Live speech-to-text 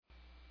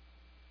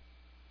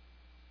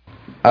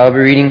I'll be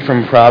reading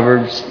from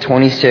Proverbs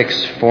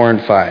 26, 4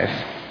 and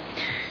 5.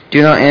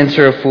 Do not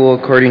answer a fool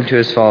according to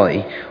his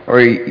folly,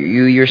 or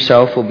you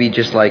yourself will be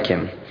just like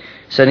him.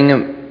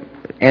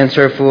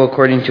 Answer a fool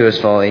according to his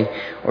folly,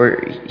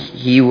 or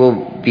he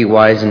will be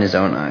wise in his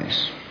own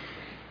eyes.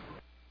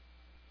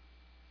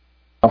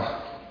 All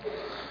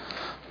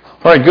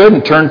right, good.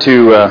 And turn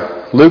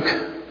to Luke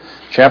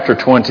chapter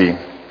 20.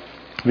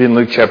 Be in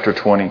Luke chapter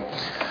 20.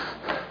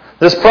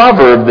 This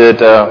proverb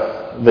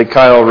that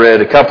Kyle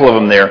read, a couple of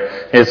them there,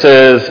 it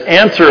says,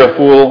 answer a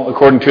fool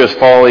according to his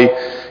folly,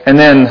 and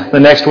then the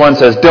next one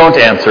says, don't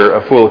answer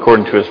a fool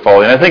according to his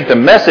folly. And I think the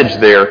message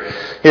there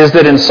is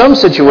that in some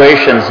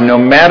situations, no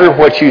matter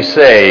what you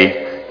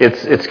say,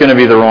 it's going to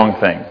be the wrong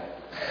thing.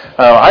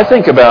 I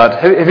think about,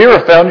 have you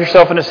ever found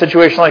yourself in a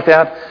situation like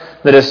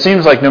that? That it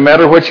seems like no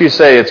matter what you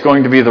say, it's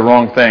going to be the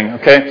wrong thing,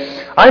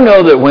 okay? I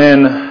know that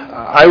when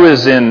I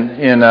was in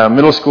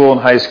middle school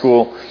and high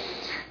school,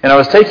 and I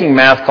was taking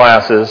math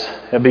classes,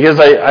 because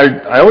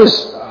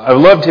I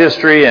loved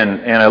history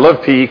and I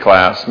loved PE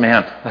class.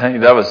 Man, I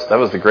think that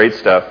was the great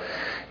stuff.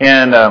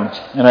 And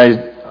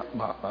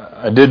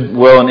I did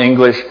well in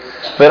English,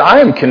 but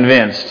I am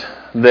convinced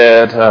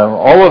that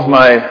all of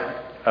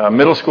my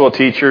middle school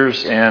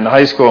teachers and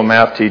high school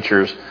math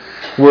teachers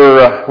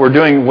were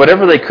doing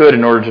whatever they could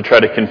in order to try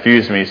to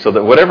confuse me, so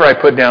that whatever I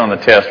put down on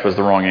the test was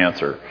the wrong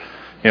answer.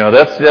 You know,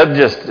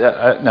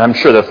 I'm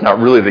sure that's not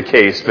really the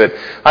case, but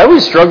I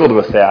always struggled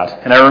with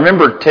that. And I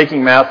remember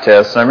taking math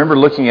tests, and I remember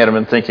looking at them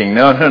and thinking,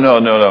 no.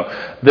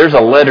 There's a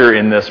letter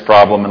in this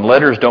problem, and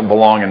letters don't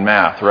belong in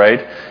math,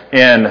 right?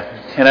 And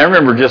I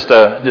remember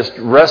just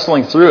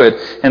wrestling through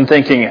it and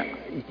thinking,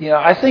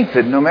 I think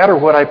that no matter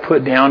what I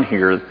put down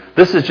here,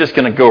 this is just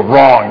going to go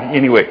wrong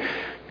anyway.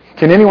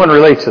 Can anyone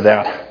relate to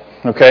that?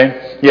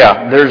 Okay?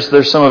 Yeah,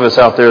 there's some of us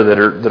out there that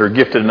are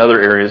gifted in other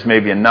areas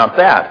maybe, and not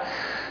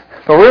that.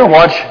 But we're going to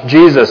watch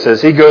Jesus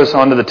as he goes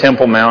onto the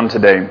Temple Mount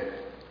today.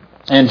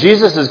 And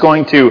Jesus is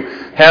going to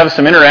have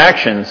some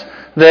interactions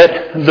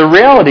that the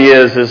reality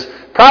is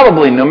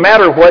probably no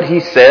matter what he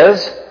says.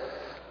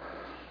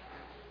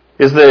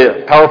 Is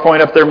the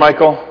PowerPoint up there,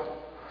 Michael?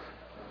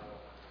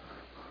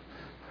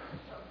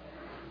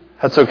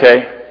 That's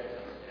okay.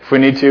 If we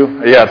need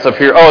to. Yeah, it's up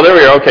here. Oh, there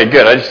we are. Okay,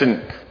 good. I just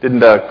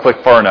didn't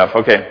click far enough.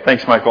 Okay,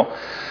 thanks, Michael.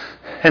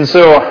 And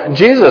so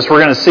Jesus,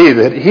 we're going to see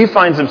that he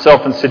finds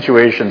himself in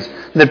situations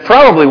that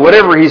probably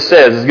whatever he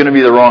says is going to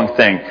be the wrong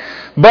thing.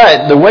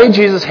 But the way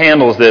Jesus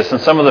handles this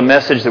and some of the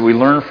message that we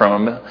learn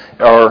from him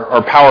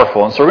are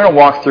powerful. And so we're going to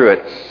walk through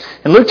it.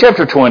 In Luke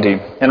chapter 20,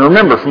 and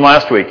remember from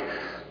last week,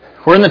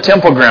 we're in the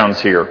temple grounds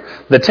here.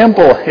 The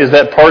temple is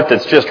that part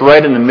that's just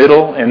right in the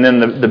middle, and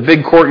then the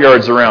big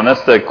courtyards around.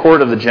 That's the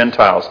court of the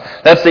Gentiles.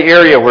 That's the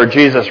area where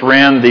Jesus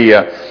ran he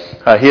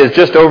has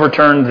just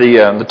overturned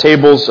the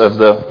tables of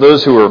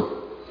those who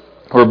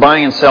were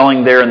buying and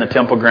selling there in the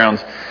temple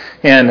grounds,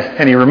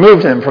 and he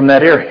removed them from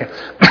that area.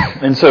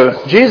 And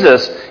so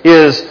Jesus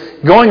is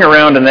going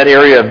around in that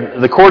area.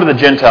 The court of the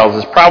Gentiles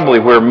is probably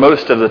where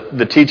most of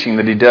the teaching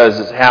that he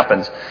does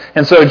happens.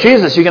 And so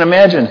Jesus, you can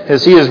imagine,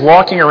 as he is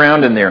walking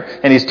around in there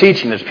and he's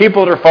teaching, there's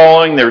people that are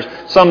following, there's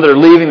some that are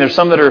leaving, there's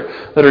some that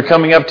are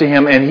coming up to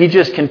him, and he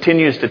just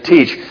continues to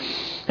teach.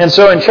 And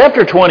so in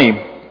chapter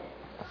 20,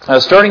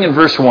 starting in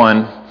verse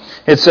 1,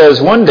 it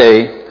says, one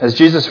day, as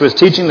Jesus was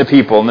teaching the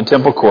people in the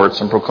temple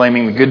courts and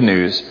proclaiming the good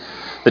news,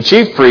 the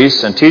chief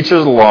priests and teachers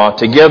of the law,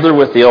 together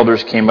with the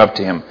elders, came up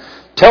to him.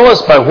 Tell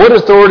us, by what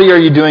authority are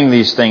you doing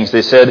these things?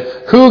 They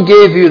said, who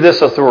gave you this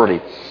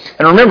authority?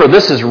 And remember,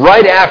 this is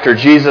right after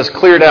Jesus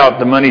cleared out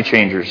the money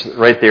changers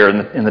right there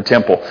in the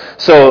temple.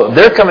 So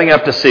they're coming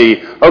up to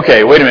see,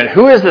 okay, wait a minute,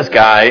 who is this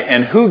guy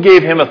and who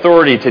gave him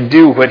authority to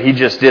do what he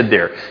just did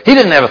there? He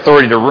didn't have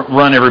authority to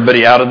run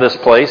everybody out of this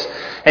place.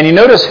 And you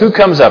notice who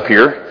comes up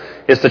here.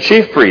 It's the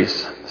chief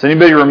priests. Does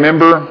anybody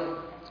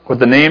remember what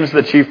the names of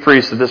the chief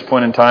priests at this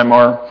point in time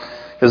are?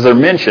 Because they're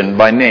mentioned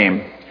by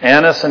name.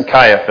 Annas and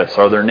Caiaphas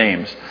are their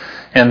names.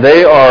 And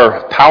they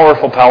are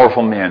powerful,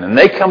 powerful men. And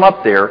they come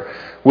up there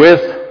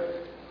with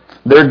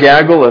their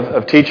gaggle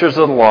of teachers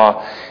of the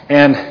law,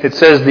 and it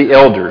says the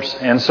elders.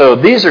 And so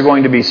these are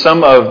going to be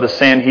some of the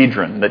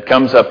Sanhedrin that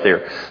comes up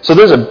there. So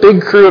there's a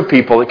big crew of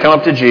people that come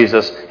up to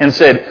Jesus and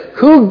said,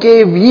 who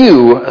gave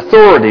you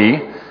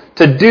authority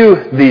to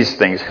do these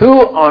things?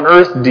 Who on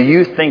earth do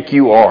you think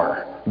you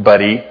are,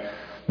 buddy,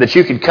 that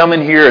you could come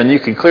in here and you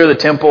can clear the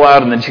temple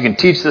out and that you can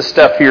teach this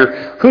stuff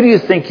here? Who do you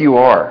think you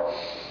are?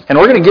 And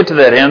we're going to get to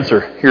that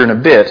answer here in a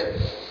bit,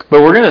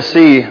 but we're going to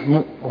see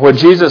what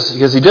Jesus,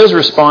 because he does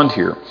respond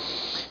here.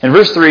 In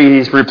verse 3,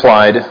 he's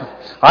replied,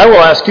 I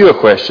will ask you a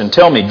question.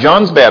 Tell me,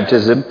 John's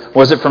baptism,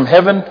 was it from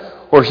heaven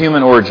or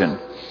human origin?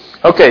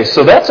 Okay,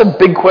 so that's a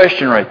big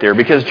question right there,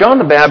 because John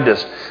the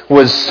Baptist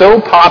was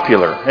so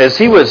popular, as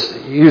he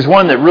was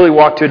one that really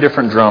walked to a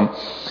different drum.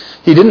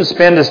 He didn't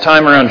spend his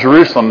time around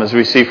Jerusalem, as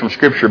we see from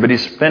Scripture, but he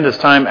spent his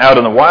time out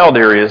in the wild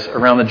areas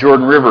around the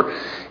Jordan River.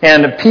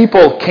 And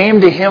people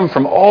came to him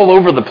from all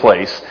over the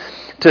place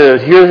to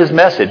hear his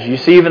message. You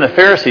see even the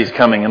Pharisees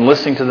coming and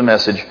listening to the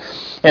message.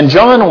 And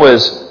John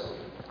was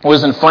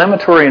was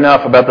inflammatory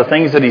enough about the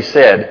things that he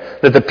said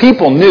that the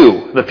people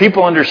knew, the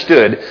people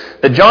understood,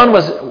 that John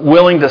was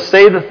willing to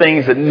say the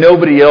things that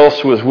nobody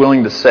else was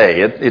willing to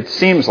say, it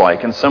seems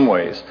like in some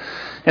ways.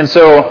 And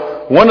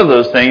so one of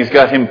those things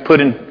got him put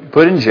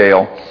in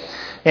jail,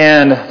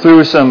 and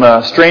through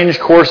some strange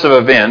course of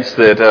events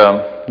that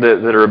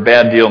are a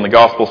bad deal, and the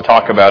Gospels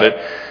talk about it,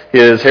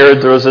 is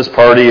Herod throws this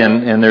party,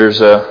 and there's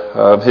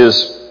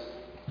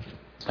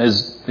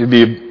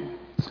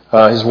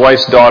his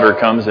wife's daughter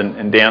comes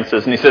and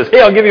dances, and he says,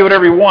 "Hey, I'll give you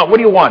whatever you want. What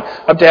do you want?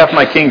 Up to half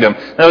my kingdom."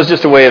 That was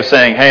just a way of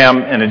saying, "Hey,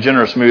 I'm in a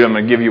generous mood. I'm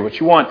going to give you what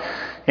you want."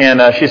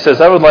 And she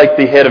says, "I would like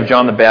the head of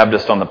John the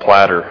Baptist on the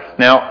platter."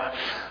 Now,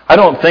 I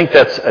don't think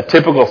that's a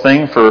typical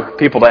thing for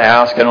people to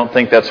ask. I don't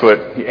think that's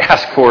what you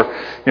ask for,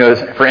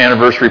 for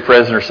anniversary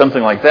present or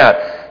something like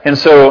that. And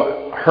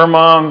so her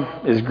mom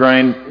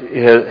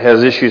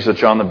has issues with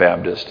John the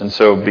Baptist, and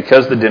so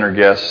because the dinner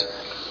guests.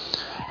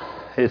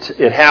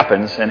 It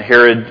happens, and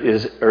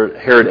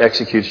Herod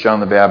executes John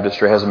the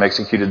Baptist, or has him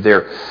executed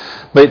there.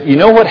 But you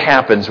know what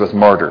happens with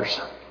martyrs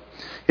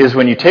is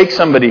when you take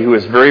somebody who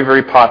is very,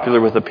 very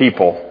popular with the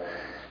people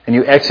and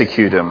you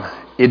execute him,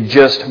 it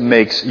just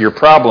makes your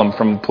problem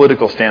from a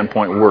political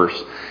standpoint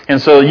worse.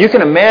 And so you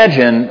can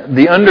imagine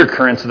the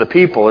undercurrents of the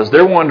people as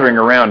they're wandering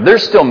around. They're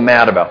still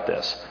mad about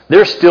this.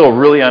 They're still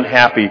really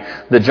unhappy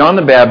that John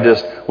the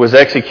Baptist was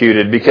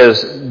executed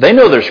because they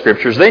know their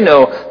scriptures. They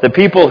know the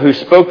people who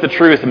spoke the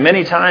truth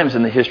many times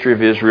in the history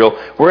of Israel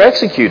were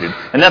executed.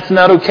 And that's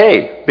not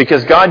okay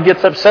because God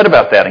gets upset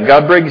about that and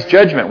God brings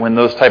judgment when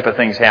those type of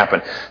things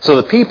happen. So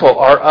the people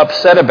are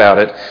upset about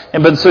it.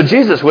 But so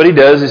Jesus, what he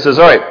does, he says,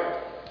 all right,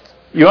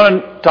 you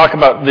want to talk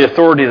about the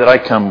authority that I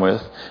come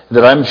with,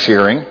 that I'm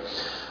sharing.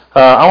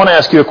 I want to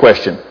ask you a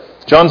question.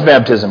 John's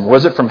baptism,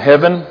 was it from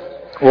heaven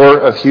or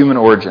of human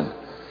origin?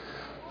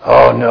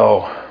 Oh,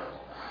 no.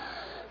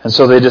 And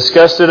so they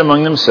discussed it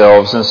among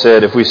themselves and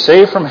said, if we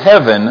say from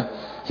heaven,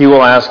 he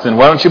will ask, then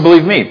why don't you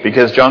believe me?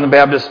 Because John the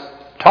Baptist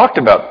talked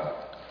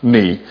about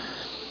me.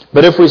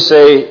 But if we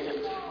say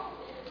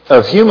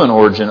of human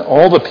origin,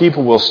 all the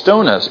people will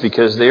stone us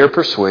because they are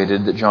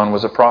persuaded that John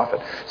was a prophet.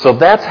 So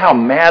that's how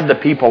mad the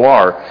people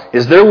are,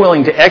 is they're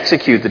willing to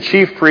execute the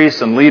chief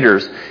priests and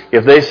leaders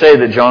if they say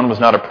that John was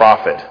not a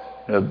prophet.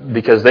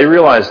 Because they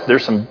realize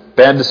there's some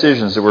bad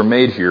decisions that were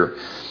made here.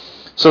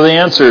 So they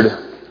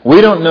answered,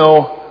 we don't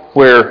know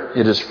where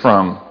it is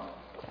from.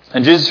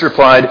 And Jesus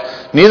replied,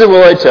 neither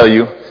will I tell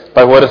you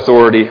by what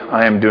authority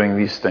I am doing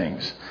these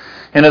things.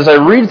 And as I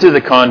read through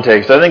the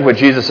context, I think what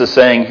Jesus is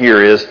saying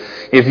here is,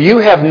 if you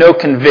have no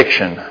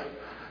conviction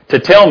to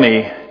tell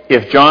me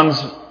if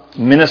John's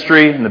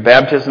ministry and the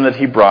baptism that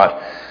he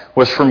brought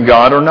was from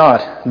God or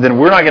not, then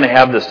we're not going to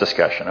have this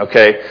discussion,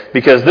 okay?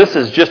 Because this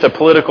is just a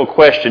political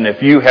question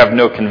if you have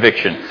no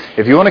conviction.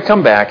 If you want to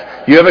come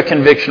back, you have a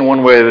conviction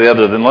one way or the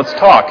other, then let's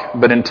talk.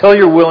 But until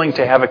you're willing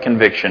to have a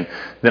conviction,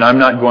 then I'm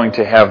not going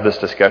to have this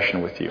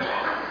discussion with you.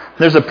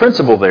 There's a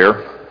principle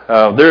there.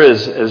 There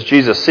is, as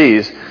Jesus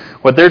sees,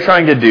 what they're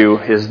trying to do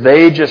is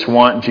they just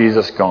want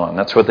Jesus gone.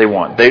 That's what they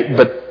want.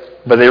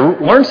 But they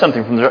learned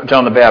something from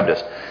John the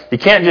Baptist. You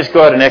can't just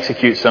go out and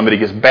execute somebody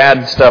because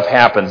bad stuff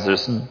happens.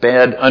 There's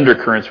bad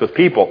undercurrents with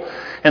people.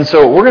 And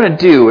so what we're going to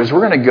do is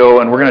we're going to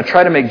go and we're going to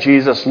try to make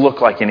Jesus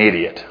look like an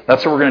idiot.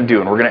 That's what we're going to do.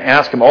 And we're going to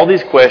ask him all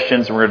these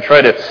questions and we're going to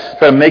try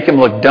to make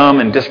him look dumb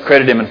and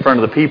discredit him in front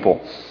of the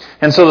people.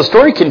 And so the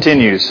story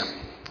continues.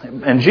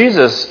 And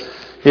Jesus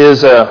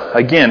is,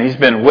 again, he's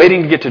been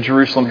waiting to get to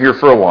Jerusalem here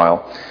for a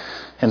while.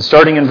 And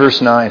starting in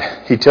verse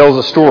 9, he tells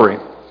a story.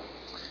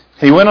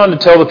 He went on to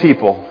tell the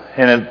people,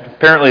 and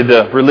apparently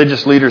the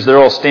religious leaders, they're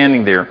all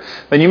standing there.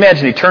 But you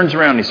imagine he turns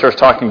around and he starts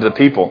talking to the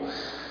people.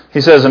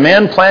 He says, a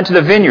man planted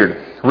a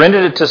vineyard,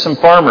 rented it to some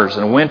farmers,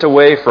 and went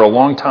away for a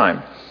long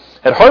time.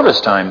 At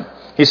harvest time,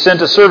 he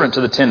sent a servant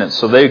to the tenants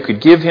so they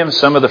could give him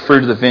some of the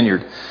fruit of the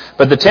vineyard.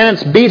 But the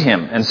tenants beat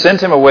him and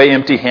sent him away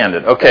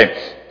empty-handed.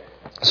 Okay,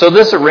 so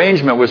this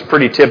arrangement was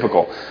pretty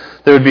typical.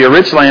 There would be a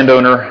rich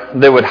landowner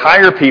that would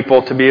hire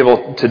people to be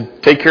able to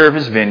take care of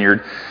his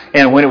vineyard.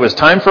 And when it was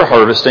time for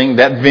harvesting,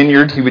 that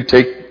vineyard,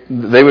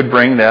 they would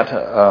bring that,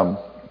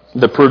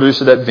 the produce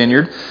of that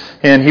vineyard,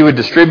 and he would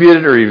distribute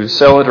it or he would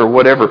sell it or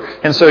whatever.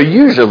 And so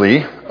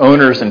usually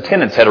owners and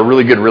tenants had a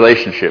really good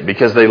relationship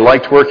because they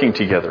liked working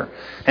together.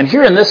 And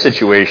here in this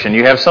situation,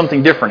 you have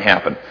something different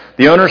happen.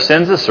 The owner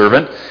sends a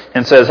servant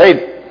and says,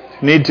 hey,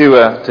 you need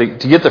to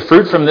get the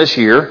fruit from this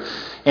year.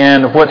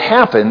 And what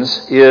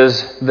happens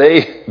is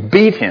they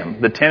beat him.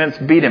 The tenants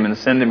beat him and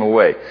send him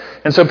away.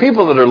 And so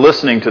people that are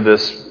listening to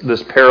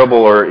this parable,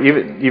 or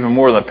even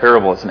more than a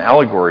parable, it's an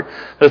allegory,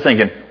 they're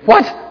thinking,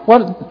 what?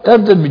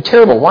 That'd be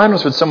terrible. Why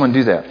would someone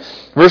do that?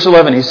 Verse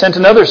 11, he sent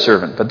another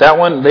servant, but that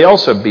one they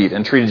also beat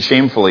and treated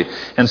shamefully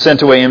and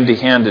sent away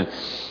empty-handed.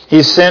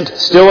 He sent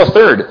still a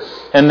third,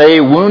 and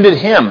they wounded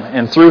him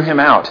and threw him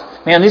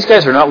out. Man, these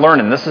guys are not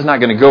learning. This is not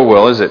going to go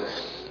well, is it?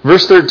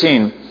 Verse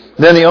 13,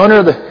 then the owner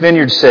of the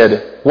vineyard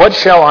said, what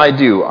shall I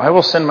do? I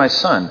will send my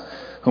son,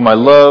 whom I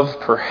love.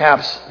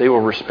 Perhaps they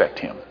will respect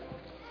him.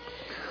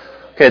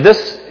 Okay,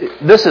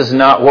 this is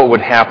not what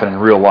would happen in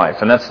real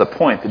life, and that's the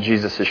point that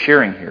Jesus is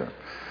sharing here.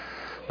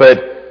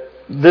 But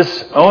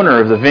this owner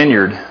of the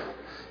vineyard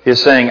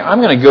is saying, I'm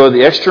going to go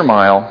the extra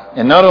mile,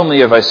 and not only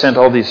have I sent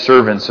all these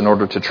servants in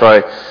order to try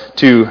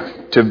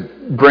to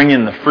bring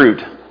in the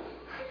fruit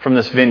from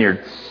this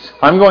vineyard,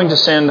 I'm going to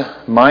send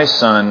my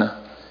son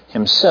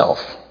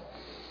himself.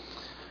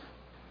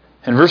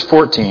 And verse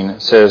 14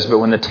 says, but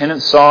when the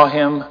tenants saw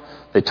him,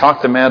 they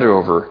talked the matter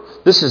over.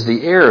 This is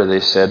the heir, they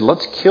said.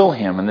 Let's kill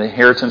him, and the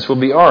inheritance will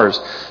be ours.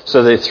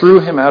 So they threw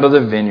him out of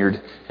the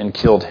vineyard and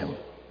killed him.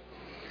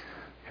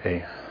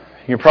 Okay.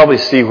 You can probably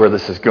see where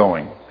this is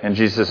going. And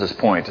Jesus'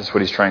 point is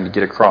what he's trying to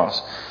get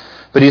across.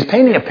 But he's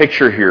painting a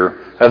picture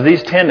here of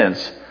these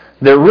tenants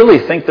that really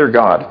think they're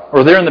God,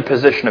 or they're in the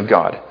position of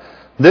God.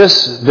 Their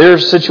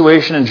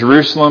situation in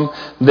Jerusalem,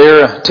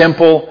 their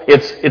temple,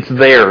 it's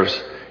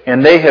theirs.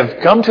 And they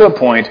have come to a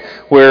point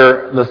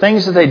where the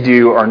things that they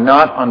do are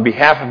not on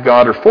behalf of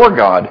God or for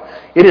God.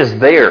 It is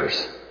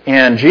theirs.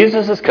 And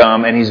Jesus has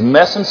come and he's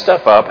messing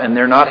stuff up, and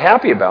they're not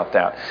happy about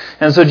that.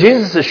 And so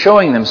Jesus is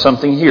showing them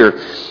something here,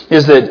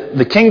 is that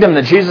the kingdom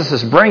that Jesus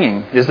is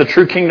bringing is the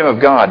true kingdom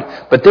of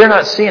God. But they're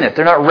not seeing it.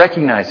 They're not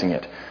recognizing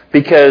it.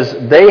 Because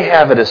they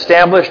have it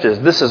established as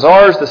this is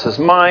ours, this is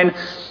mine.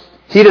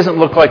 He doesn't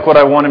look like what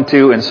I want him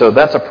to, and so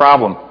that's a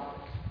problem.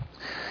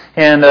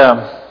 And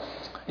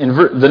in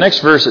the next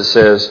verse it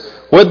says,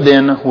 what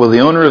then will the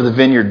owner of the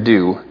vineyard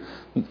do?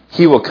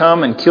 He will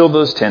come and kill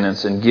those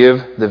tenants and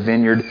give the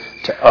vineyard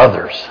to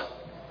others.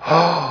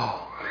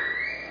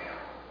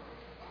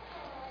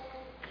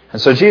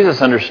 And so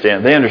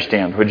they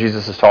understand what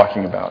Jesus is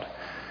talking about,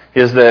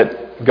 is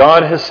that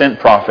God has sent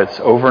prophets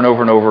over and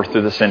over and over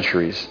through the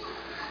centuries.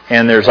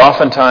 And there's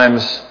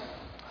oftentimes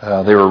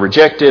they were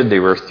rejected, they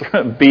were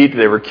beat,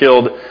 they were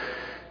killed.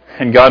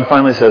 And God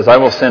finally says, I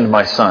will send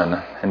my son.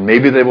 And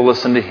maybe they will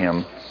listen to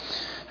him.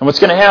 And what's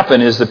going to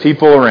happen is the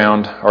people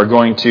around are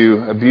going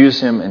to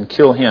abuse him and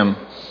kill him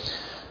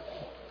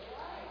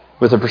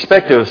with the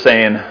perspective of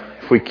saying,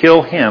 if we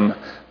kill him,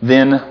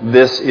 then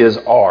this is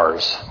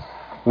ours.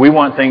 We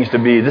want things to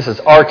be, this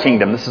is our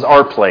kingdom, this is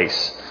our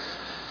place.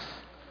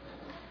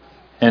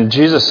 And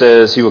Jesus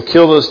says he will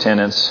kill those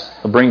tenants,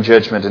 he'll bring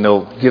judgment, and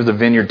he'll give the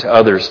vineyard to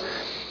others.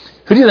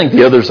 Who do you think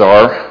the others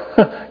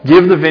are?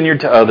 Give the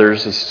vineyard to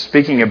others. He's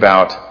speaking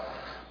about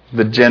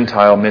the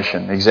Gentile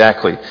mission.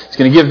 Exactly. He's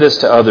going to give this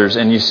to others.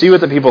 And you see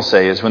what the people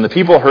say is when the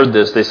people heard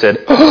this, they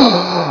said,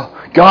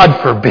 oh,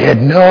 God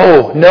forbid.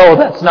 No,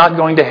 that's not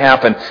going to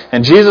happen.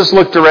 And Jesus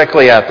looked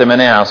directly at them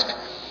and asked,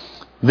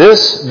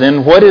 this,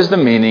 then, what is the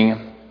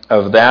meaning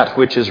of that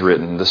which is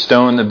written? The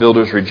stone the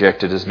builders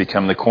rejected has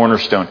become the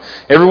cornerstone.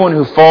 Everyone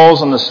who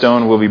falls on the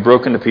stone will be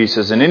broken to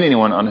pieces, and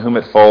anyone on whom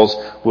it falls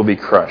will be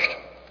crushed.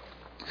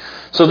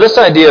 So this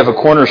idea of a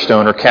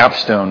cornerstone or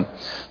capstone,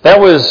 that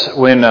was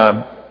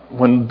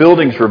when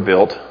buildings were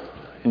built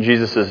in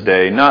Jesus'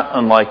 day, not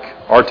unlike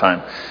our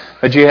time,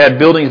 but you had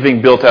buildings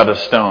being built out of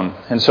stone.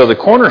 And so the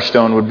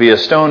cornerstone would be a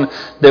stone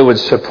that would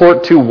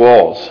support two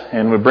walls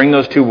and would bring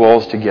those two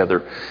walls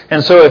together.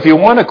 And so if you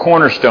want a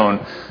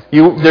cornerstone,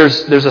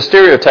 there's a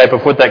stereotype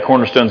of what that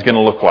cornerstone is going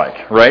to look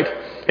like, right?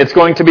 It's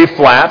going to be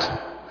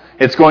flat,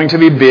 it's going to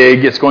be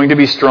big, it's going to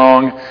be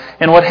strong.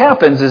 And what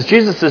happens is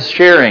Jesus is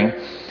sharing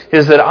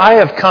is that I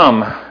have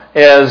come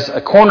as a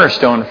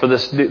cornerstone for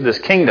this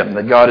kingdom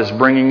that God is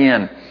bringing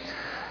in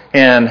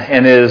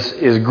and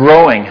is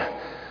growing.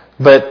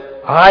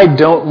 But I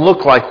don't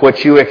look like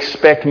what you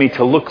expect me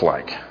to look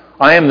like.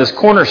 I am this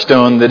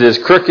cornerstone that is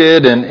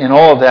crooked and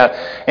all of that,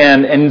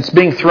 and it's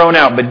being thrown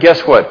out. But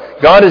guess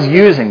what? God is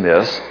using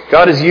this.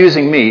 God is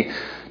using me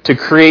to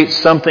create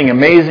something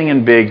amazing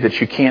and big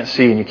that you can't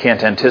see and you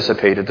can't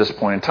anticipate at this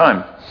point in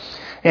time.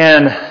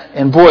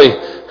 And boy,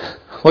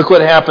 look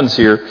what happens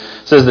here.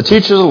 It says, the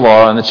teachers of the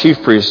law and the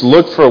chief priests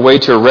looked for a way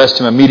to arrest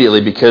him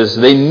immediately because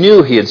they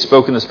knew he had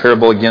spoken this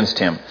parable against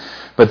him.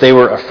 But they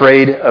were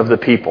afraid of the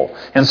people.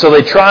 And so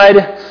they're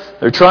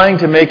trying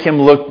to make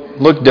him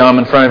look dumb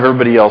in front of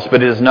everybody else,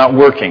 but it is not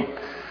working.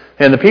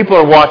 And the people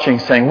are watching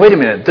saying, wait a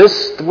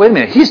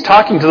minute, he's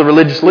talking to the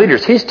religious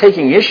leaders. He's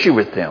taking issue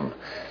with them.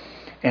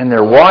 And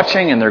they're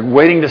watching and they're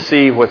waiting to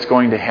see what's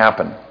going to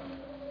happen.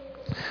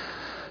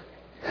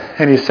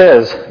 And he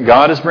says,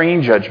 God is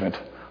bringing judgment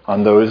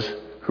on those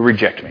who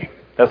reject me.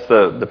 That's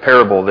the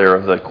parable there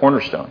of the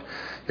cornerstone.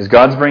 Is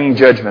God's bringing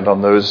judgment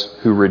on those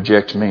who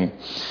reject me.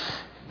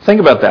 Think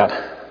about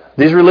that.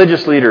 These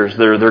religious leaders,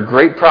 their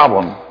great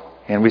problem,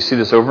 and we see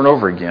this over and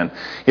over again,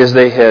 is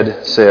they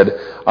had said,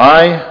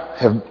 I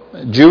have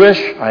Jewish,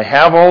 I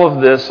have all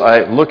of this,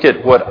 I look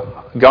at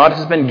what God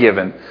has been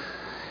given,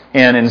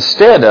 and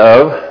instead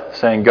of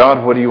saying,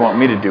 God, what do you want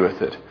me to do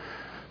with it?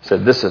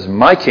 Said, this is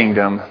my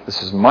kingdom,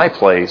 this is my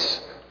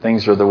place,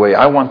 things are the way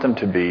I want them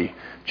to be.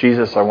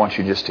 Jesus, I want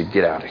you just to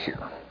get out of here.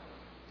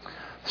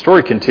 The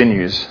story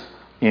continues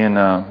in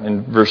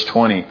verse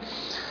 20.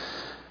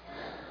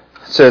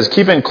 It says,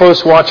 keeping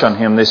close watch on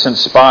him, they sent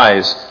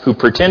spies who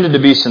pretended to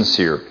be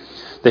sincere.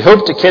 They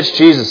hoped to catch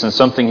Jesus in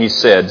something he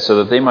said so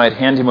that they might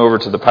hand him over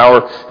to the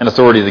power and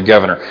authority of the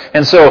governor.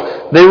 And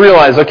so they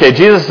realized, okay,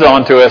 Jesus is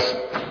on to us.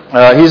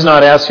 He's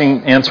not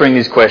answering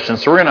these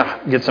questions, so we're going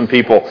to get some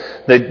people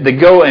that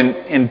go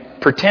and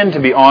pretend to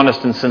be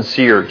honest and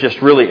sincere,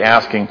 just really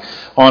asking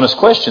honest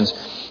questions.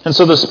 And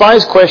so the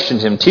spies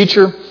questioned him,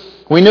 "Teacher,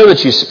 we know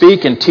that you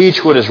speak and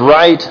teach what is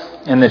right,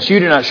 and that you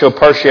do not show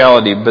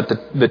partiality,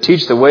 but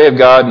teach the way of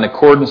God in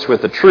accordance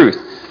with the truth."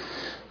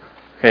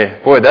 Okay,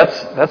 boy,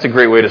 that's a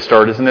great way to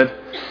start, isn't it?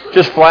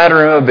 Just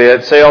flatter him a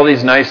bit, say all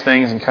these nice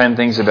things and kind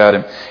things about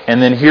him.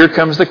 And then here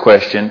comes the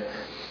question,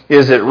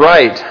 is it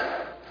right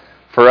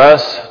for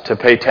us to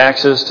pay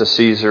taxes to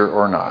Caesar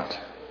or not?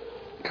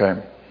 Okay.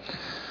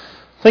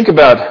 Think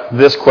about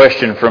this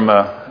question from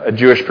a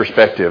Jewish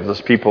perspective,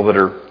 those people that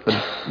are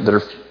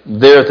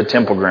there at the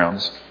temple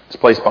grounds. This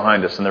place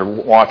behind us, and they're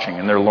watching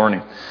and they're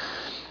learning.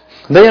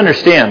 They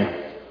understand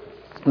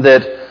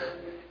that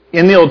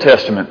in the Old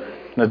Testament,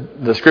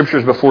 the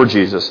scriptures before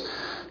Jesus,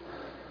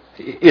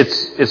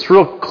 it's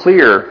real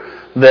clear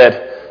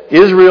that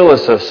Israel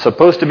is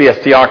supposed to be a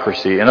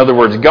theocracy. In other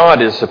words,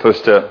 God is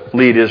supposed to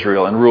lead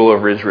Israel and rule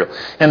over Israel.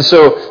 And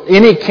so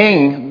any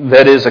king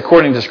that is,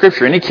 according to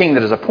Scripture, any king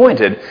that is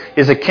appointed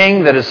is a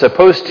king that is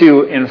supposed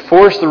to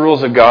enforce the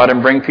rules of God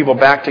and bring people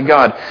back to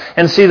God.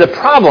 And see, the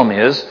problem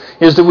is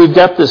that we've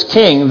got this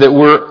king that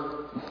we're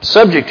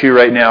subject to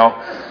right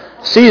now,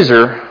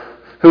 Caesar,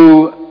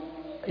 who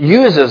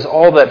uses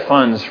all that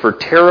funds for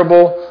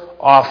terrible,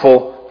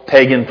 awful,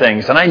 pagan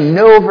things. And I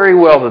know very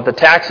well that the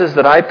taxes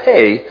that I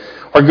pay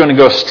are going to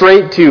go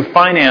straight to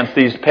finance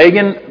these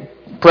pagan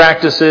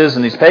practices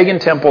and these pagan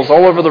temples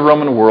all over the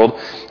Roman world.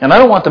 And I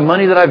don't want the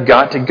money that I've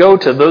got to go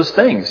to those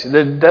things.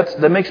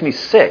 That makes me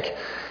sick.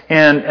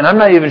 And I'm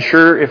not even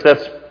sure if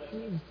that's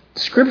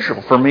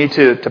scriptural for me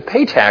to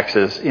pay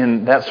taxes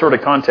in that sort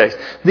of context.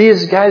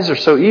 These guys are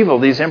so evil,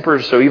 these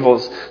emperors are so evil,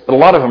 that a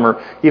lot of them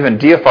are even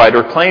deified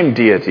or claim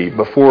deity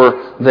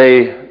before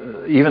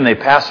they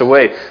pass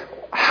away.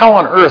 How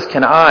on earth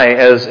can I,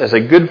 as a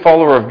good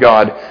follower of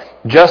God,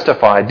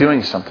 justify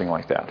doing something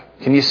like that?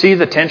 Can you see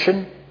the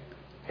tension?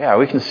 Yeah,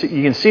 you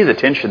can see the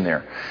tension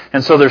there.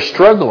 And so they're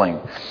struggling.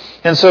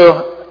 And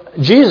so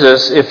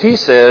Jesus, if he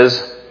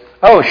says,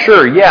 "Oh,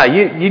 sure, yeah,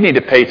 you need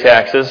to pay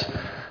taxes,"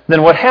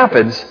 then what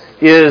happens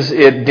is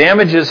it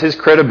damages his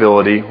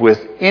credibility with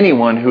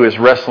anyone who is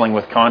wrestling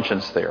with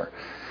conscience there.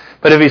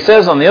 But if he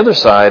says on the other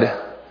side,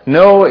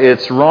 "No,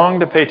 it's wrong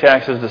to pay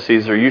taxes to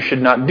Caesar, you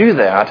should not do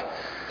that,"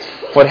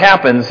 what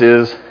happens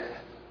is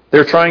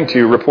they're trying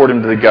to report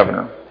him to the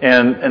governor.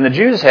 And the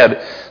Jews had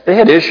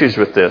issues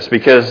with this,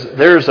 because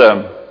there's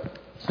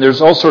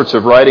all sorts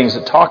of writings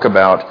that talk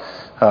about,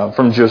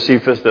 from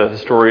Josephus, the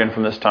historian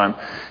from this time,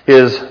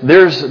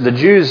 there's the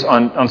Jews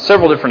on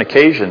several different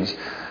occasions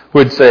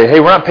would say, "Hey,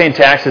 we're not paying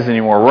taxes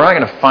anymore. We're not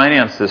going to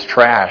finance this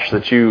trash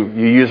that you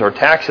use our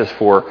taxes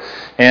for."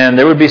 And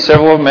there would be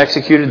several of them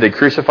executed. They'd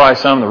crucify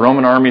some. The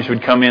Roman armies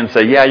would come in and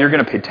say, "Yeah, you're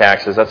going to pay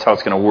taxes. That's how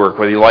it's going to work.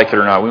 Whether you like it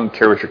or not, we don't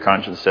care what your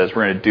conscience says.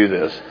 We're going to do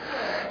this."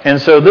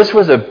 And so this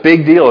was a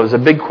big deal. It was a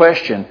big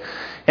question.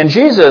 And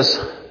Jesus,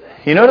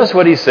 you notice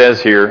what he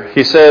says here.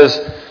 He says,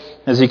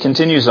 as he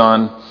continues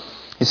on,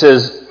 he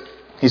says,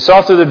 he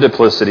saw through their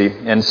duplicity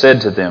and said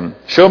to them,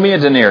 "Show me a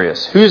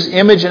denarius. Whose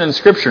image and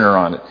inscription are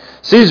on it?"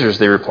 "Caesar's,"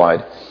 they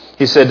replied.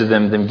 He said to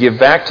them, "Then give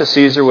back to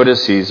Caesar what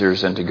is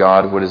Caesar's, and to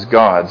God what is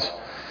God's."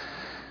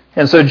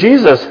 And so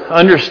Jesus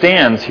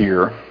understands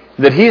here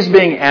that he's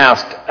being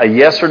asked a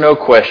yes or no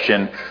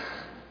question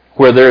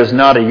where there is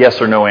not a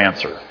yes or no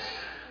answer.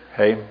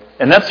 Okay?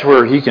 And that's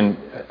where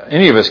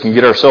any of us can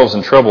get ourselves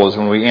in trouble, is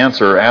when we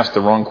answer or ask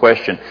the wrong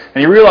question.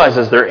 And he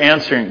realizes they're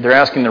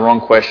asking the wrong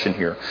question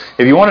here.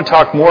 If you want to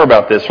talk more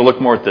about this, or look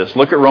more at this,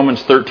 look at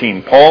Romans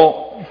 13.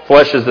 Paul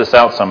fleshes this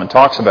out some and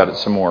talks about it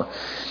some more.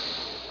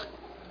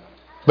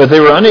 But they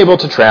were unable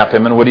to trap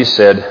him in what he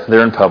said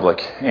there in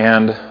public,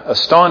 and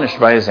astonished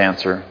by his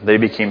answer, they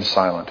became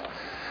silent.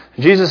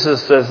 Jesus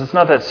says it's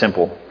not that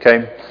simple,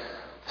 okay?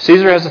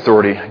 Caesar has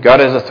authority, God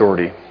has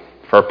authority.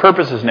 For our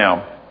purposes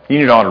now, you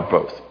need to honor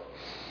both.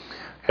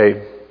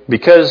 Okay?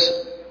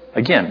 Because,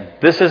 again,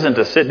 this isn't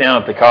to sit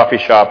down at the coffee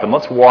shop and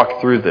let's walk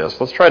through this.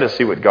 Let's try to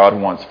see what God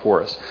wants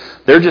for us.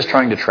 They're just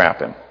trying to trap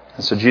him.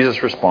 And so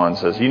Jesus responds,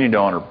 says, you need to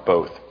honor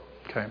both.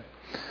 Okay?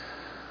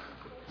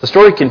 The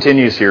story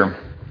continues here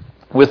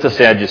with the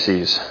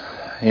Sadducees.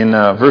 In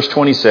verse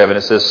 27,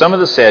 it says, "Some of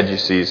the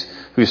Sadducees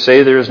who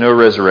say there is no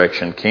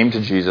resurrection came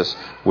to Jesus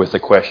with a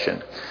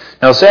question."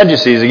 Now, the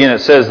Sadducees, again,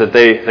 it says that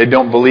they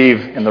don't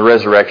believe in the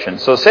resurrection.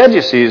 So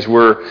Sadducees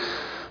were,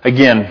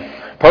 again,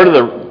 part of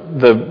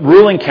the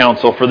ruling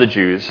council for the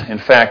Jews. In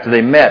fact,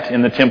 they met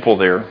in the temple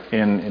there,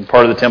 in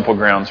part of the temple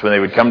grounds, when they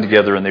would come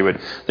together and they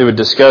would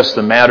discuss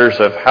the matters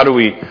of how do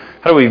we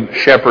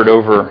shepherd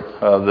over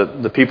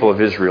the people of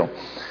Israel.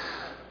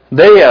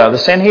 The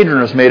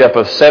Sanhedrin was made up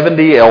of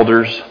 70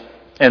 elders,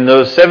 and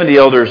those 70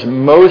 elders,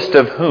 most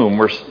of whom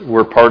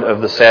were part of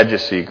the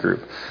Sadducee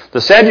group. The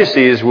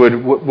Sadducees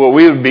what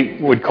we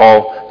would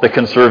call the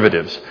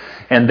conservatives.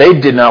 And they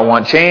did not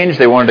want change.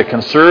 They wanted to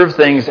conserve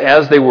things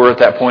as they were at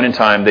that point in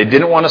time. They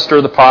didn't want to stir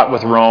the pot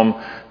with Rome.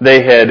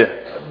 They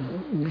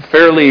had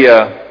fairly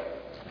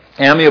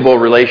amiable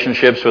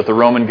relationships with the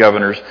Roman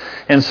governors.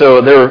 And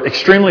so they were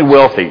extremely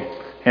wealthy.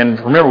 And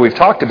remember, we've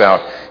talked about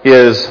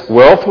is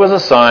wealth was a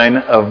sign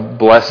of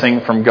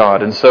blessing from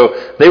God. And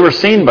so they were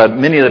seen by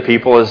many of the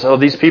people as, oh,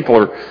 these people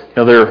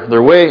are,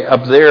 they're way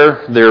up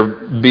there. They're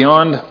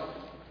beyond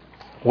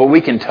what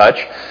we can touch.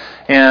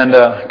 And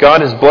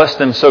God has blessed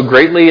them so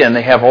greatly, and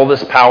they have all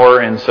this power,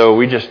 and so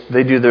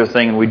they do their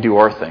thing and we do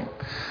our thing.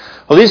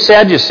 Well, these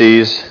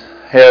Sadducees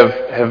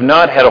have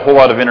not had a whole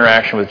lot of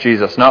interaction with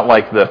Jesus, not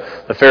like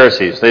the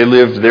Pharisees. They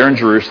lived there in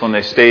Jerusalem.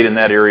 They stayed in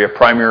that area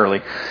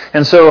primarily.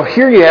 And so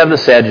here you have the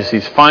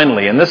Sadducees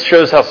finally, and this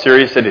shows how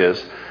serious it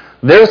is.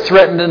 They're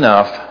threatened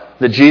enough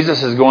that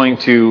Jesus is going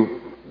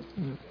to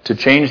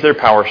change their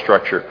power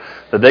structure,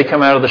 that they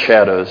come out of the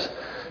shadows,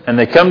 and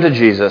they come to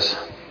Jesus,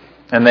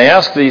 and they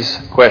ask these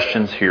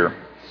questions here.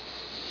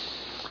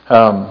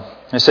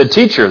 They said,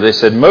 "Teacher," they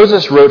said,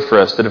 "Moses wrote for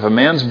us that if a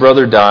man's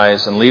brother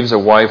dies and leaves a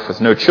wife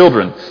with no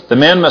children, the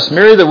man must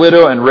marry the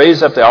widow and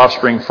raise up the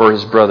offspring for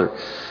his brother.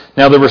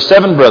 Now there were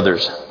 7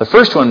 brothers. The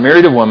first one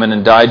married a woman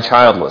and died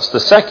childless. The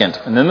second,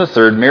 and then the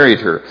third,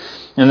 married her.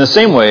 In the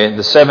same way,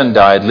 the 7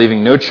 died,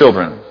 leaving no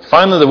children.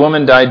 Finally, the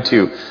woman died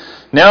too.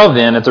 Now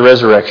then, at the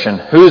resurrection,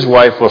 whose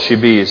wife will she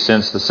be,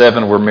 since the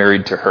 7 were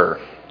married to her?"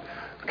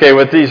 Okay,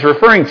 what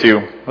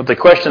the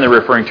question they're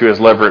referring to is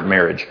levirate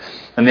marriage.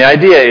 And the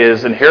idea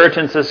is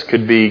inheritances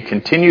could be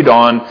continued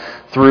on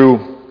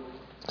through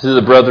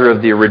the brother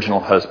of the original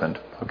husband.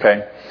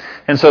 Okay?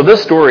 And so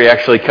this story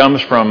actually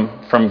comes from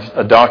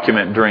a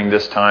document during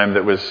this time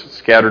that was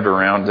scattered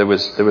around, that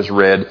was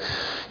read.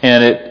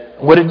 And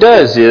what it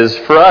does is,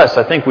 for us,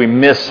 I think we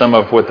miss some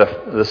of what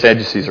the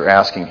Sadducees are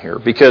asking here.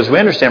 Because we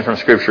understand from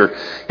Scripture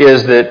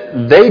is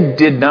that they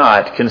did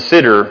not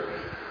consider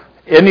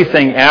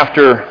anything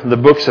after the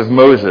books of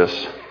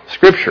Moses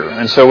Scripture.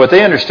 And so what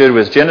they understood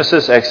was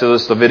Genesis,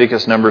 Exodus,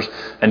 Leviticus, Numbers,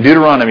 and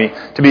Deuteronomy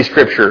to be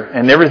Scripture,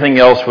 and everything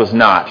else was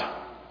not.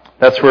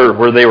 That's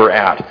where they were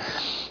at.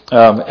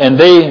 And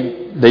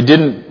they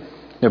didn't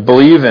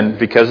believe in,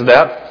 because of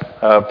that,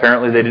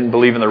 apparently they didn't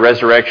believe in the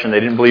resurrection, they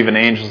didn't believe in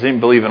angels, they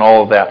didn't believe in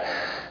all of that.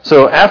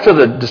 So after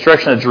the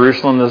destruction of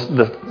Jerusalem,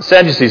 the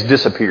Sadducees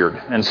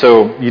disappeared. And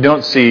so you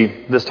don't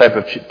see this type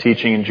of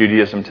teaching in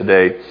Judaism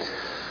today.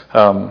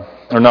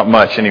 Or not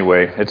much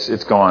anyway.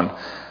 It's gone.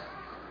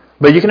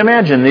 But you can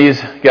imagine these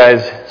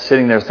guys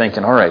sitting there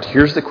thinking, all right,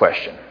 here's the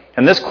question.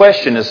 And this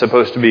question is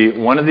supposed to be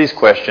one of these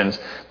questions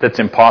that's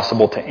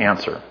impossible to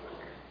answer.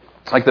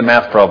 Like the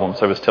math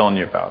problems I was telling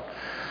you about.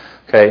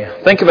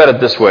 Okay, think about it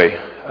this way.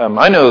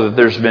 I know that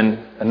there's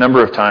been a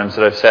number of times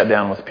that I've sat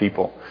down with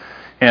people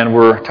and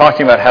we're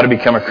talking about how to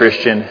become a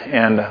Christian,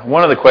 and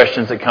one of the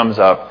questions that comes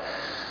up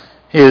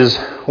is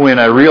when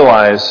I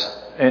realize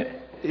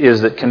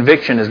is that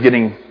conviction is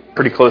getting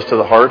pretty close to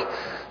the heart.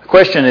 The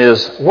question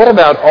is, what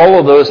about all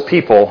of those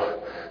people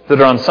that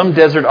are on some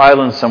desert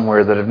island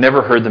somewhere that have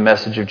never heard the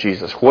message of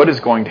Jesus? What is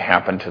going to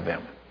happen to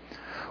them?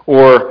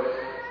 Or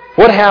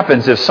what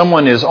happens if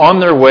someone is on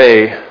their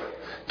way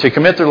to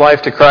commit their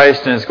life to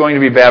Christ and is going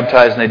to be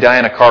baptized and they die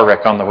in a car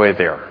wreck on the way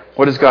there?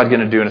 What is God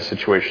going to do in a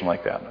situation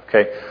like that?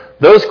 Okay,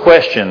 those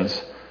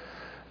questions,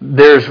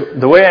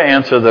 the way I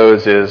answer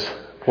those is,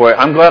 boy,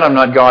 I'm glad I'm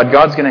not God.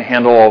 God's going to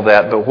handle all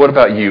that, but what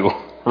about you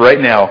right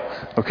now?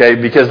 Okay,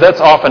 because that's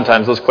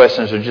oftentimes those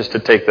questions are just to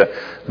take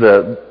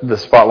the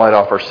spotlight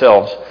off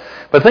ourselves.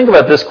 But think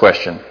about this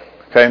question,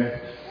 okay?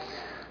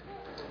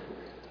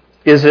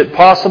 Is it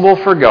possible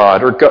for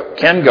God, or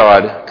can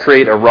God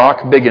create a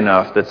rock big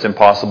enough that's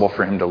impossible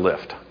for Him to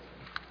lift?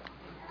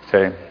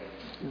 Okay.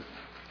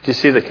 Do you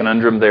see the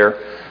conundrum there?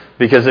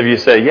 Because if you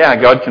say, yeah,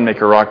 God can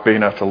make a rock big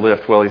enough to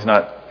lift, well, He's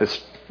not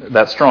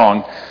that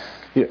strong.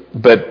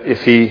 But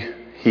if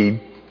He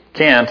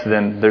can't,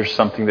 then there's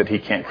something that He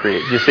can't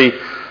create. You see,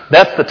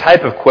 that's the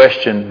type of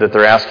question that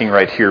they're asking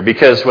right here.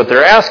 Because what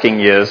they're asking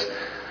is,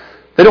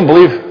 they don't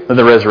believe in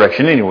the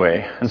resurrection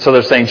anyway. And so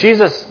they're saying,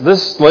 Jesus,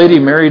 this lady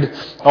married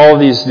all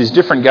these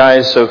different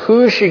guys, so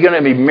who is she going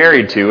to be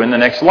married to in the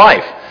next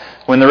life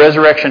when the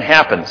resurrection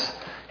happens?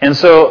 And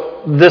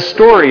so this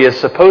story is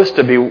supposed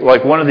to be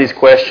like one of these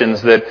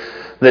questions that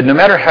no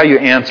matter how you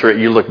answer it,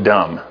 you look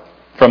dumb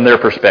from their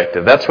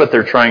perspective. That's what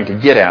they're trying to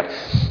get at.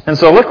 And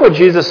so look what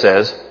Jesus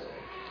says.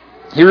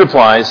 He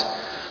replies,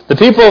 the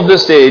people of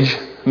this age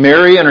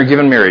marry and are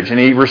given marriage. And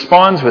he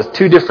responds with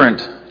two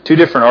different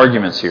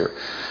arguments here.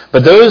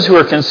 But those who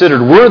are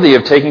considered worthy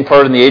of taking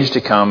part in the age to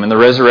come and the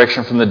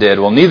resurrection from the dead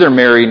will neither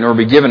marry nor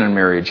be given in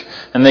marriage.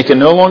 And they can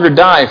no longer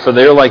die, for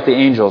they are like the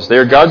angels. They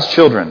are God's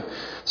children,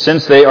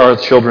 since they are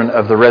children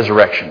of the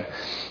resurrection.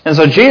 And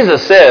so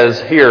Jesus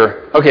says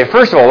here, okay,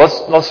 first of all,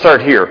 let's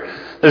start here.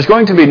 There's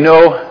going to be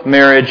no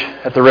marriage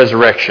at the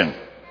resurrection.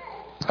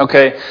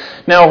 Okay,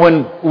 now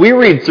when we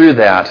read through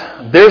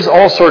that, there's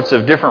all sorts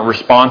of different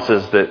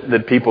responses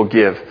that people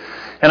give.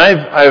 And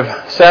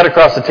I've sat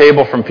across the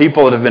table from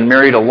people that have been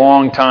married a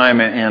long time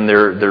and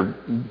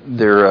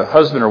their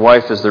husband or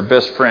wife is their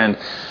best friend.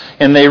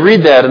 And they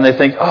read that and they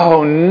think,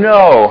 oh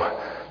no,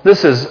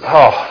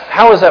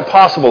 how is that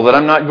possible that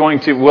I'm not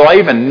going to, will I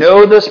even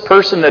know this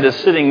person that is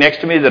sitting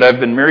next to me that I've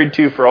been married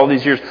to for all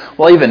these years?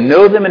 Will I even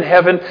know them in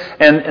heaven?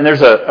 And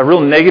there's a real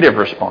negative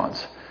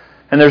response.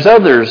 And there's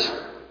others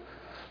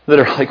that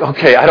are like,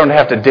 okay, I don't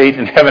have to date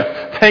in heaven.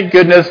 Thank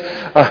goodness.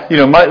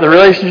 The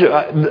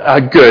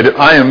relationship, good.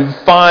 I am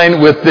fine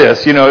with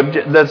this.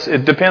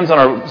 It depends on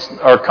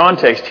our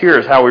context here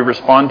is how we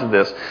respond to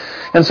this.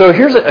 And so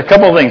here's a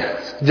couple of things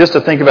just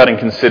to think about and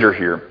consider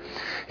here,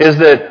 is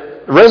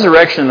that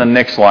resurrection in the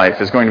next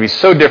life is going to be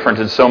so different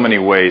in so many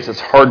ways.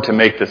 It's hard to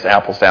make this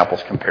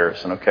apples-to-apples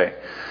comparison, okay?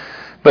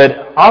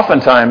 But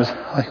oftentimes,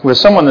 like with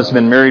someone that's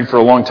been married for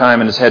a long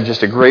time and has had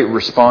just a great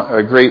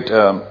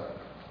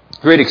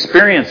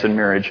experience in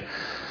marriage,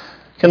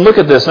 can look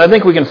at this, and I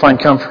think we can find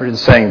comfort in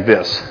saying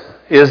this,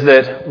 is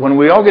that when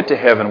we all get to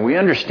heaven, we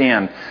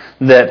understand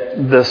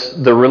that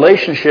the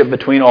relationship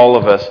between all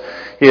of us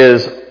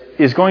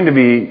is going to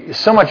be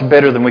so much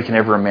better than we can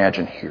ever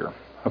imagine here.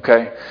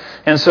 Okay?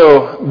 And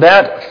so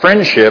that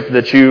friendship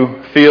that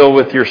you feel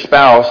with your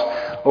spouse,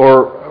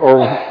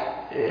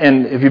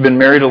 and if you've been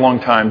married a long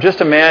time,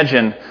 just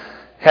imagine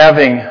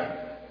having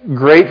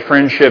great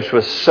friendships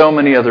with so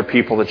many other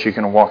people that you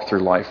can walk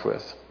through life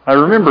with.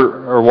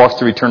 Walk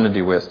through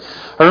eternity with.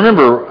 I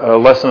remember a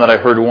lesson that I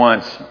heard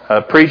once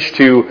preached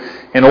to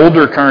an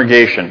older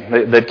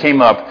congregation that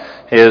came up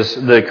as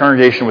the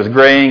congregation was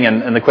graying,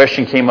 and the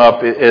question came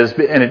up,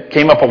 and it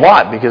came up a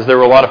lot because there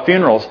were a lot of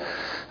funerals.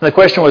 And the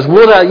question was,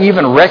 will I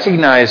even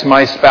recognize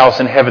my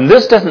spouse in heaven?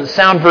 This doesn't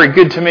sound very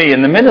good to me.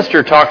 And the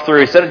minister talked through,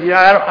 he said,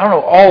 I don't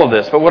know all of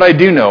this, but what I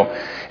do know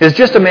is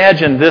just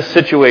imagine this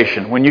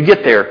situation. When you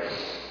get there,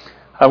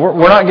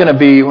 we're not going to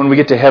be, when we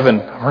get to heaven,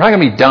 we're not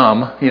going to be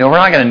dumb. We're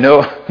not going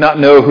to not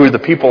know who the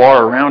people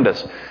are around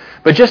us.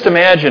 But just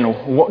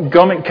imagine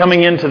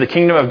coming into the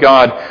kingdom of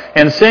God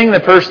and seeing the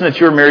person that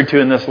you're married to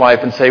in this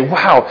life and say,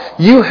 wow,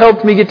 you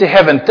helped me get to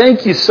heaven.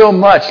 Thank you so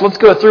much. Let's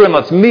go through and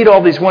let's meet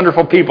all these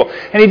wonderful people.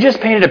 And he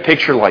just painted a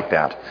picture like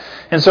that.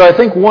 And so I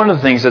think one of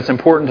the things that's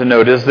important to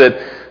note is that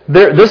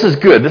this is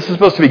good. This is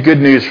supposed to be good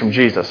news from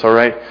Jesus, all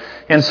right?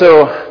 And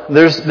so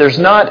there's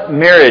not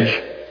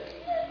marriage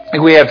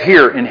like we have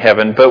here in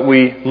heaven, but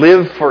we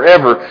live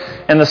forever.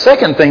 And the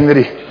second thing that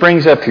he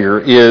brings up here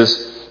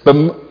is, but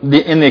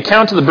in the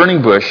account of the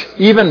burning bush,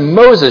 even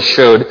Moses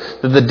showed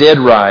that the dead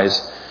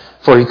rise,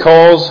 for he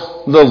calls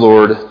the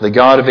Lord the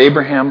God of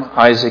Abraham,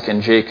 Isaac,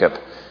 and Jacob.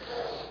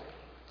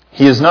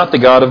 He is not the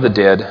God of the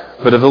dead,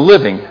 but of the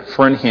living,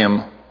 for in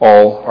him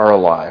all are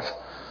alive.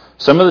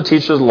 Some of the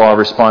teachers of the law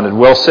responded,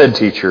 well said,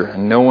 teacher,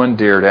 and no one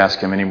dared ask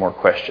him any more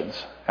questions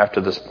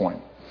after this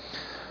point.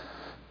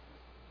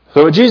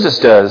 So what Jesus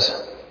does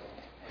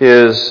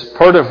is,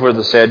 part of where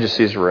the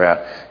Sadducees were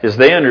at, is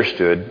they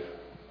understood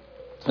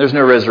there's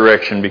no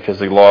resurrection because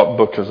the law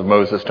books of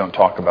Moses don't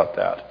talk about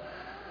that.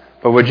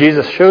 But what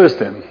Jesus shows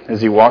them is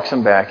he walks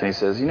them back and he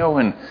says,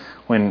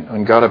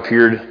 when God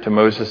appeared to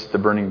Moses at the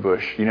burning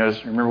bush,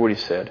 remember what he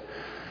said?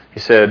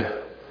 He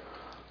said,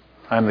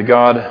 I'm the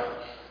God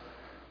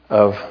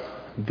of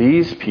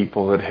these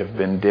people that have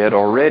been dead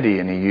already,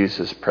 and he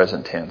uses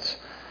present tense.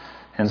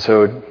 And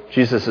so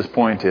Jesus'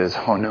 point is,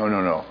 oh,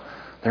 no.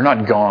 They're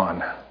not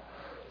gone.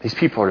 These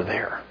people are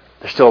there.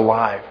 They're still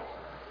alive.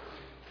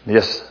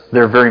 Yes,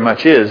 there very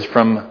much is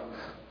from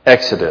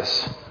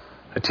Exodus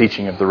a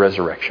teaching of the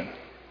resurrection.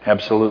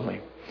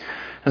 Absolutely.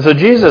 And so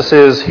Jesus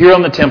is here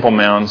on the Temple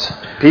Mounds.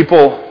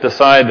 People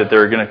decide that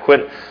they're going to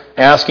quit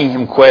asking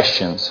him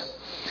questions.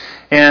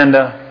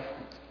 But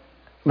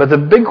the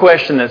big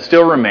question that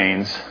still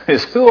remains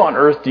is, who on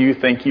earth do you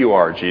think you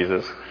are,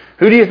 Jesus?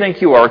 Who do you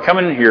think you are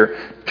coming in here,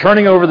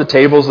 turning over the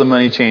tables of the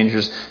money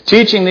changers,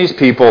 teaching these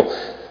people,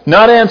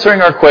 not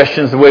answering our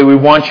questions the way we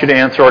want you to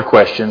answer our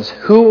questions?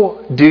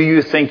 Who do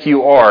you think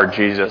you are,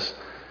 Jesus?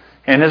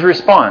 And his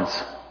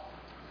response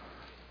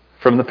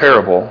from the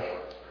parable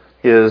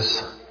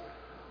is,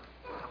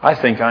 I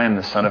think I am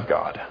the Son of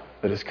God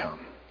that has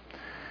come.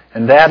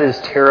 And that is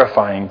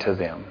terrifying to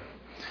them.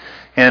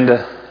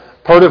 And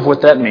part of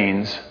what that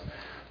means,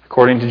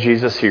 according to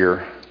Jesus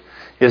here,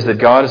 is that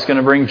God is going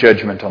to bring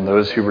judgment on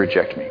those who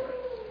reject me.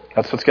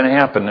 That's what's going to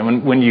happen.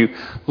 And when you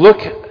look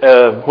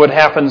at what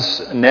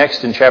happens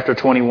next in chapter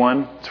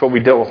 21, it's what we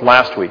dealt with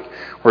last week,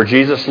 where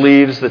Jesus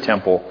leaves the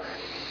temple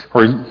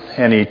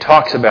and he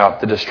talks about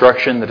the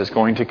destruction that is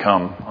going to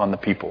come on the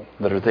people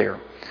that are there.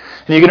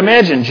 And you can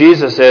imagine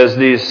Jesus as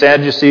these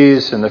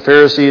Sadducees and the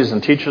Pharisees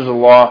and teachers of the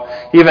law,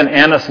 even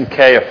Annas and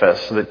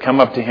Caiaphas, that come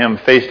up to him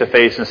face to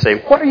face and say,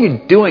 what are you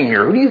doing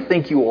here? Who do you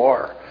think you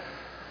are?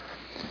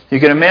 You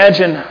can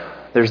imagine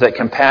there's that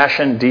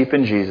compassion deep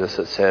in Jesus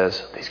that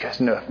says, these guys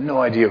have no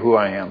idea who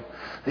I am.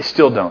 They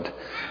still don't.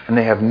 And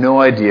they have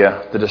no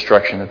idea the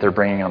destruction that they're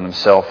bringing on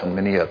themselves and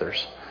many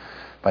others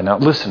by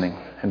not listening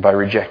and by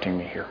rejecting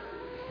me here.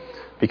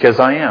 Because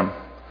I am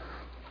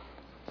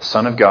the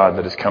Son of God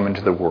that has come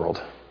into the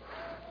world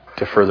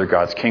to further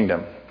God's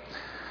kingdom.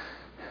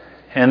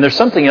 And there's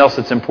something else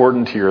that's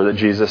important here that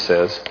Jesus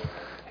says,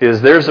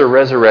 is there's a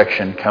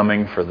resurrection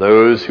coming for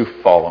those who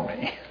follow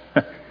me.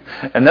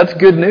 And that's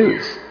good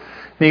news.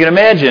 And you can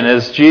imagine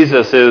as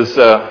Jesus is,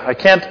 I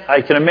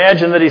can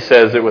imagine that he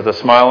says it with a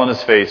smile on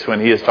his face when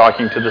he is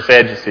talking to the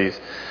Sadducees.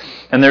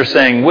 And they're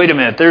saying, wait a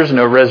minute, there's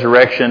no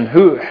resurrection.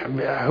 Who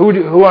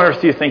on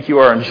earth do you think you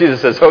are? And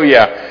Jesus says, oh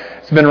yeah,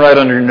 it's been right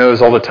under your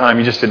nose all the time.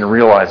 You just didn't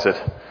realize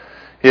it.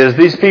 Is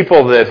these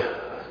people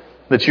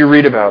that you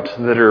read about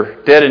that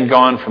are dead and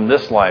gone from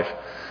this life,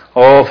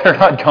 oh, they're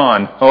not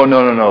gone. Oh,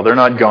 no, they're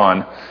not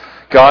gone.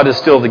 God is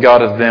still the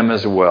God of them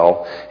as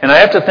well. And I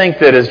have to think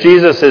that as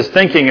Jesus is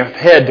thinking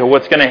ahead to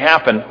what's going to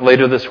happen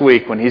later this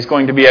week when he's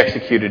going to be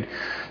executed,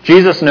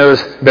 Jesus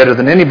knows better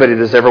than anybody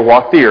that's ever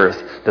walked the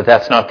earth that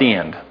that's not the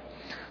end.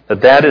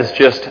 That is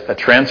just a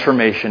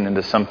transformation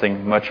into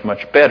something much,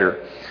 much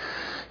better.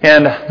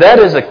 And that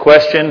is a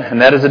question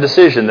and that is a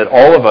decision that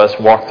all of us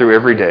walk through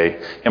every day.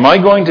 Am I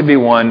going to be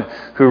one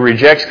who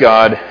rejects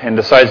God and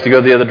decides to go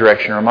the other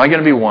direction? Or am I going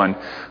to be one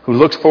who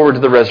looks forward to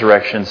the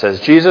resurrection and says,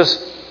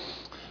 Jesus,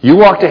 you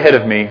walked ahead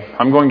of me.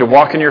 I'm going to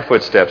walk in your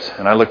footsteps.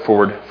 And I look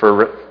forward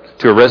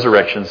to a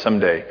resurrection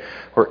someday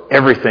where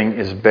everything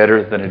is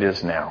better than it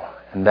is now.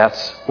 And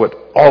that's what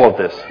all of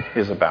this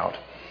is about.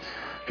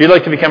 If you'd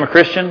like to become a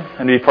Christian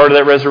and to be part of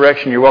that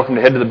resurrection, you're welcome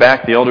to head to the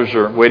back. The elders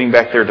are waiting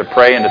back there to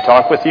pray and to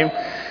talk with you.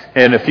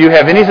 And if you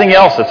have anything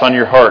else that's on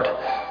your heart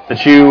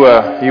that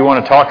you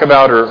want to talk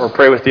about or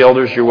pray with the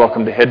elders, you're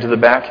welcome to head to the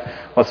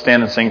back. Let's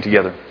stand and sing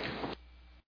together.